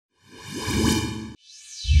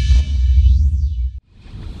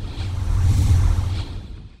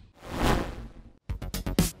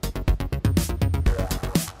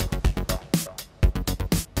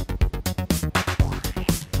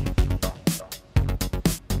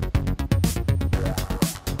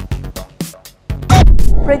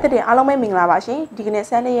ပရိသတ်တွေအားလုံးပဲမင်္ဂလာပါရှင်ဒီကနေ့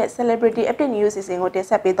Sunday ရဲ့ Celebrity Update News စီစဉ်ကိုတင်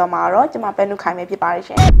ဆက်ပေးသွားမှာတော့ကျွန်မပဲနုခိုင်ပဲဖြစ်ပါတယ်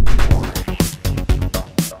ရှင်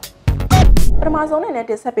ပထမဆုံးနဲ့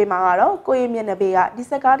တင်ဆက်ပေးမှာကတော့ကိုရီးမျက်နှာပေးကဒီ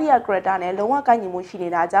စကားတရား character နဲ့လုံးဝကိုက်ညီမှုရှိနေ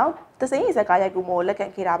တာကြောင့်သစိမ်းစကားရိုက်ကူမှုကိုလက်ခံ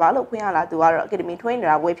ခဲ့တာပါလို့ဖွင့်ရလာသူကတော့ Academy ထွေးနေ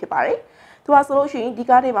တာပွဲဖြစ်ပါတယ်သူကဆိုလို့ရှိရင်ဒီ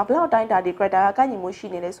ကားတွေမှာဘယ်လောက်တိုင်းတာဒီ character ကကိုက်ညီမှုရှိ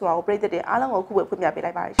နေလဲဆိုတာကိုပရိသတ်တွေအားလုံးကိုခုပဲဖွင့်ပြပေး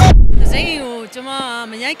လိုက်ပါတယ်ရှင်သစိမ်းကိုကျွန်မ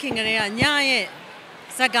မရိုက်ခင်ကတည်းကညရဲ့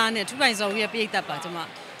ဇက်ကားနဲ့ထူပိုင်စော်ရဲ့ပြိတ္တပါကျွန်မ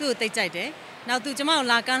သူ့ကိုတိတ်ကြိုက်တယ်နောက်သူကျွန်မကို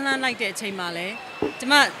လာကမ်းလှမ်းလိုက်တဲ့အချိန်မှာလဲကျွ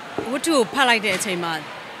န်မဝတ္ထုကိုဖတ်လိုက်တဲ့အချိန်မှာ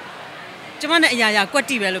ကျွန်မနဲ့အရာရာကွက်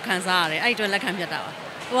တိပဲလို့ခံစားရတယ်အဲ့ဒီအတွက်လက်ခံပြတ်တာပါ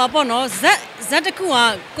ဟိုပါပေါ့နော်ဇက်တစ်ခုက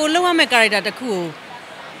ကိုလုံးဝမဲ့ character တစ်ခုကို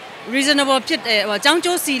reasonable ဖြစ်တယ်ဟိုအကြောင်း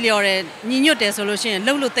ကျိုးစီလျော်တယ်ညီညွတ်တယ်ဆိုလို့ရှိရင်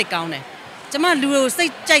လှုပ်လို့သိကောင်းတယ်ကျွန်မလူကိုစိ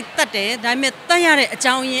တ်ကြိုက်တတ်တယ်ဒါပေမဲ့တတ်ရတဲ့အ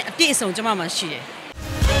ကြောင်းရင်းအပြည့်အစုံကျွန်မမှာရှိတယ်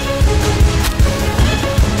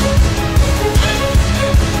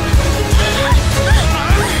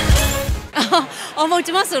အော်မ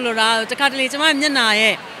ကျွန်မဆိုလိုတာတခါတလေကျွန်မမျက်နှာ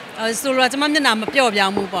ရဲ့ဆိုလိုတာကျွန်မမျက်နှာမပြော့ပြော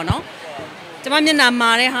င်းဘူးပေါ့နော်ကျွန်မမျက်နှာ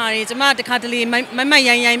မာတဲ့ဟာတွေကျွန်မတခါတလေမ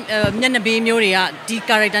ရိုင်းမျက်နှာပေးမျိုးတွေကဒီ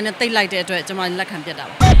character နဲ့တိတ်လိုက်တဲ့အတွက်ကျွန်မလက်ခံပြတ်တာ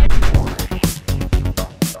ပါ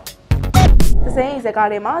သစိမ်းစကား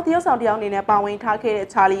လေးမှာတရုတ်ဆောင်တယောက်အနေနဲ့ပါဝင်ထားခဲ့တဲ့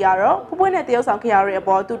ချာလီကတော့ဖွပွေးနဲ့တရုတ်ဆောင်ခရရဲ့အ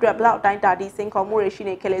ပေါ်သူ့အတွက်ဘလောက်အတိုင်းတာဒီစိန်ခေါ်မှုတွေရှိ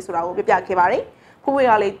နေခဲ့လဲဆိုတာကိုပြပြခဲ့ပါတယ်ဖွပွေး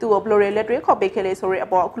ကလည်းသူ့ကိုဘလိုတွေလက်တွေခေါ်ပေးခဲ့လဲဆိုတဲ့အ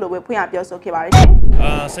ပေါ်အခုလိုပဲဖွင့်ရပြောဆိုခဲ့ပါတယ်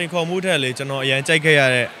စိန်ခေါ်မှုထက်လေကျွန်တော်အရင်ကြိုက်ခဲ့ရ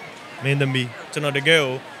တဲ့မင်းသမီးကျွန်တော်တကယ်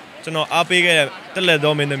ကိုကျွန်တော်အားပေးခဲ့တဲ့တက်လက်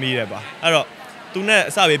သောမင်းသမီးတွေပါအဲ့တော့သူနဲ့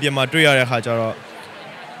အစပဲပြင်မှာတွေ့ရတဲ့ခါကျတော့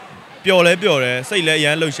ပျော်လဲပျော်တယ်စိတ်လဲအရ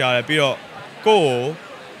န်လှုပ်ရှားတယ်ပြီးတော့ကို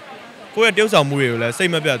ယ့်ရဲ့တရုပ်ဆောင်မှုတွေကိုလည်းစိ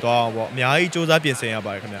တ်မပြတ်သွားအောင်ပေါ့အများကြီးစူးစမ်းပြင်ဆင်ရ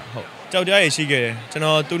ပါတယ်ခင်ဗျဟုတ်ကြောက်တရားရရှိခဲ့တယ်ကျွန်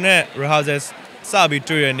တော်သူနဲ့ rehearsal စပြီး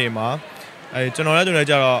တွေ့ရတဲ့နေ့မှာကျွန်တော်လည်းသူနဲ့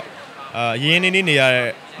ကြတော့ရင်းနေနေရတဲ့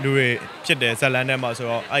လူတွေဖြစ်တယ်ဇက်လန်ထဲမှာဆို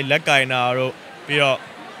တော့လက်ကင်နာတို့ပြီးတော့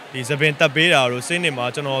ဒီသပင်တက်ပေးတာတို့စိတ်နေမှာ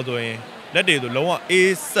ကျွန်တော်ဆိုရင်လက်တွေဆိုလုံးဝ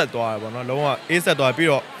အေးဆက်သွားတယ်ပေါ့နော်လုံးဝအေးဆက်သွားပြီး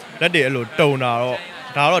တော့လက်တွေအဲ့လိုတုံတာတော့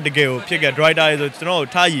ဒါတော့တကယ်ကိုဖြစ်ခဲ့ driver တွေဆိုကျွန်တော်ကို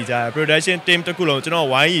ထားရည်ကြတယ် production team တစ်ခုလုံးကျွန်တော်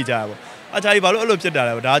ဝိုင်းရည်ကြတယ်ပေါ့အခြားကြီးဘာလို့အဲ့လိုဖြစ်တာ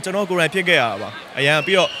လဲဒါကျွန်တော်ကိုယ်တိုင်ဖြစ်ခဲ့ရတာပါအရင်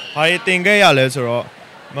ပြီးတော့ဘာတွေတင်ခဲ့ရလဲဆိုတော့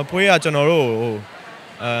မဖွေးကကျွန်တော်တို့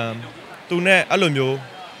သူနဲ့အဲ့လိုမျိုး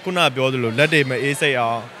ခုနပြောသလိုလက်တွေမအေးစိတ်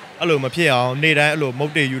အောင်အဲ့လိုမဖြစ်အောင်နေ့တိုင်းအဲ့လိုမု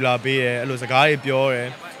တ်တွေယူလာပေးတယ်အဲ့လိုစကားတွေပြောတယ်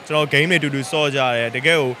ကျွန်တော် game တွေတူတူစော့ကြတယ်တက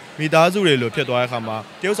ယ်ကိုမိသားစုတွေလိုဖြစ်သွားတဲ့အခါမှာ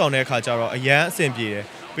တရုပ်ဆောင်တဲ့အခါကျတော့အရန်အဆင်ပြေတယ်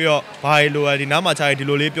ပြီးတော့ဘာလို့လဲဒီနားမှာခြားရဒီ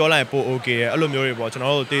လိုလေးပြောလိုက်ရင်ပို okay ရဲ့အဲ့လိုမျိုးတွေပေါ့ကျွန်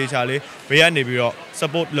တော်တို့တေးချာလေးဘေးကနေပြီးတော့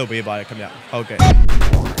support လုပ်ပေးပါတယ်ခင်ဗျဟုတ်ကဲ့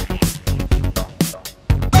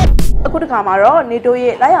အခုတခါမှာတော့နေတိုး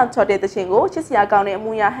ရဲ့လိုက်အောင်ချော်တဲ့သရှင်ကိုချစ်စရာကောင်းတဲ့အ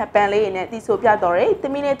မူအရာဟပ်ပန်လေးနဲ့တီးဆိုပြတော်တယ်တ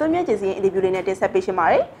မီနဲ့သွင်းမြင့်ကျစီရင်အင်တာဗျူးလေးနဲ့တင်ဆက်ပေးရှင်းပါ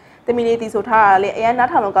တယ်တမီလေးတီးဆိုထားတာလည်းအရင်နား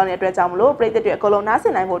ထောင်လုံးကောင်းတဲ့အတွက်ကြောင့်မလို့ပရိသတ်တွေအကုန်လုံးနားဆ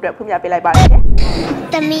င်နိုင်ဖို့အတွက်ဖွင့်ပြပေးလိုက်ပါတယ်ရှင်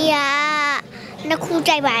တမီကနှစ်ခု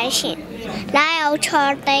ကြိုက်ပါတယ်ရှင်လိုက်အောင်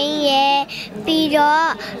ချော်သိမ်းရဲ့ပြီးတော့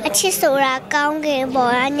အချစ်ဆိုတာကောင်းကင်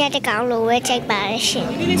ပေါ်ကညက်တကောင်လိုပဲကြိုက်ပါတယ်ရှင်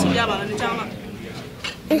ဒီလေးဆိုပြပါလားဒီကြောင်းလား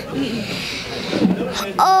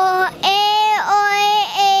အိုအေအို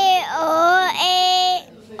အေအိုအေ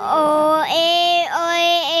အိုအေအို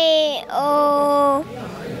အေအို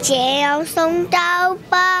ကျေအောင်ဆုံးတောက်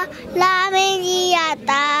ပါလာမင်းကြီးရ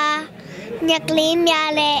တာညကလေးများ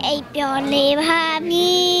လဲအိပ်ပျော်နေပါ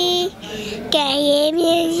ပြီကဲရဲ့မြ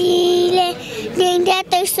င်ကြီးလဲနေတဲ့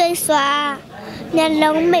တိတ်ဆိတ်စွာနှ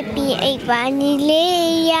လုံးမပြည့်အိပ်ပါညီ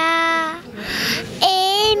လေးရာ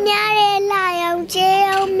အေးများတဲ့လာအောင်ကျေ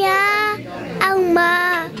အောင်များအောင်မ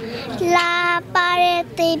လာပါတဲ့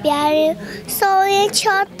တေးပြားဆိုရင်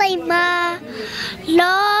ချောသိမ့်မှာ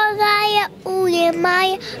လောကရဲ့ဦးရဲ့မ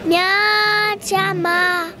များချမှာ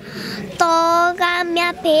တော့ကမြ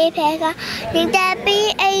ဖေးဖေးကနေတဲ့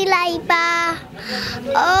ပြီးအိတ်လိုက်ပါ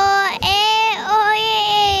အိုးအေးအိုး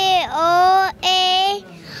အေးအိုးအေး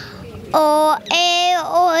အိုးအေး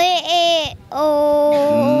အိုးအေး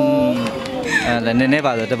အိုးလည်းနည်းနည်း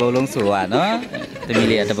ပါဆိုတပုတ်လုံးဆိုရနော်တမီ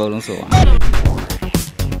လေးကတပုတ်လုံးဆိုရ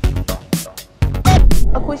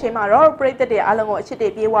အခုချိန်မှာတော့ပရိသတ်တွေအားလုံးကိုအချစ်တွေ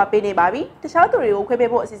ပြေးဝပေးနေပါပြီတခြားသူတွေကိုခွဲ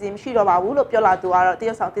ပေးဖို့အစီအစဉ်မရှိတော့ပါဘူးလို့ပြောလာသူကတော့တ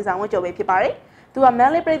ရုတ်ဆောင်တင်ဆောင်ဝတ်ကြော်ပဲဖြစ်ပါတယ်သူကမ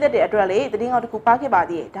န်လေးပရိသတ်တွေအတွက်လေသတင်းကောင်းတစ်ခုပါခဲ့ပါ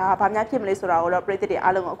သေးတယ်ဒါကဘာများဖြစ်မလဲဆိုတာကိုတော့ပရိသတ်တွေ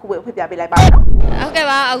အားလုံးကိုအခုပဲဖွင့်ပြပေးလိုက်ပါတော့ဟုတ်ကဲ့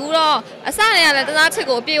ပါအခုတော့အစနေရလဲတသားချစ်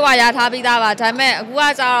ကိုအပြည့်ဝရထားပြီးသားပါဒါပေမဲ့အခုက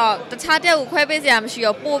ကျတော့တခြားတက်ကိုခွဲပေးစရာမရှိ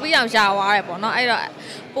တော့ပို့ပြီးအောင်ရှာသွားတယ်ပေါ့နော်အဲ့တော့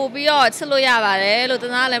ပို့ပြီးတော့ချစ်လို့ရပါတယ်လို့တ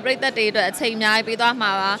သားလည်းပရိသတ်တွေအတွက်အချိန်အများကြီးပေးသွား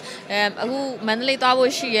မှာပါအခုမန္တလေးသွား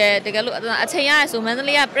ဖို့ရှိရဲတကယ်လို့အချိန်ရရဆိုမန္တ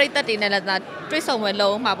လေးကပရိသတ်တွေနဲ့လည်းတွေ့ဆုံမယ်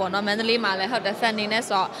လုံးမှာပေါ့နော်မန္တလေးမှာလည်းဟုတ်တယ် fan နေနဲ့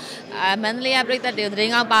ဆိုတော့မန္တလေးကပရိသတ်တွေကိုသတ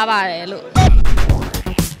င်းကောင်းပါပါတယ်လို့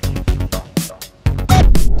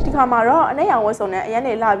ဒီခါမှာတော့အနဲ့ရောင်ဝတ်စုံနဲ့အရန်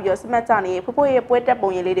နေလာပြီးတော့စမတ်ကြနေဖွဖွရဲ့ပွဲတက်ပုံ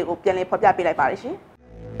ရိပ်လေးတွေကိုပြန်လည်ဖော်ပြပေးလိုက်ပါတယ်ရှင်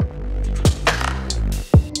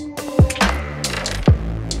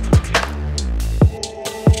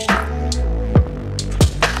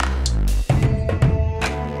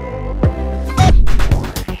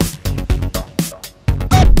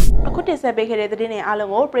တင်ဆက်ပေးခဲ့တဲ့သတင်းတွေအား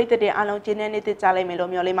လုံးကိုပရိသတ်တွေအားလုံးကျင်းနေတဲ့ကြားလိုက်မယ်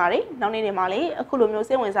လို့မျှော်လင့်ပါတယ်နောက်နေ့တွေမှာလည်းအခုလိုမျိုး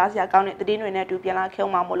စိတ်ဝင်စားစရာကောင်းတဲ့သတင်းတွေနဲ့အတူပြန်လာခဲ့အော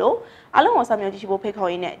င်ပါမို့လို့အားလုံးကိုစောင့်မျှော်ကြည့်ဖို့ဖိတ်ခေါ်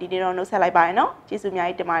ရင်းနဲ့ဒီနေ့တော့နှုတ်ဆက်လိုက်ပါရနော်ကျေးဇူးအများ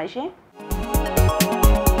ကြီးတင်ပါတယ်ရှင်